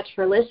so much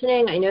for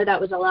listening. I know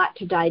that was a lot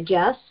to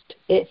digest.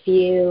 If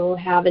you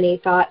have any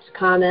thoughts,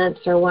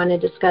 comments, or want to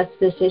discuss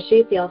this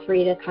issue, feel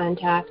free to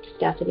contact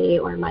Stephanie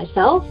or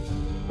myself,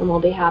 and we'll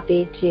be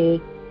happy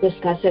to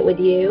discuss it with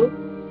you.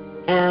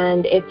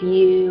 And if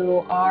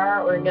you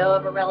are or know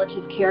of a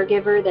relative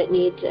caregiver that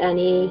needs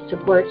any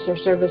supports or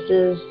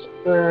services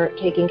for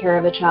taking care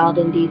of a child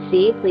in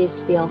DC, please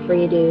feel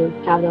free to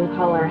have them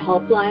call our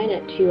helpline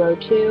at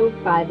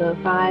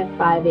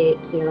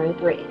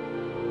 202-505-5803.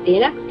 See you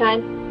next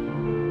time.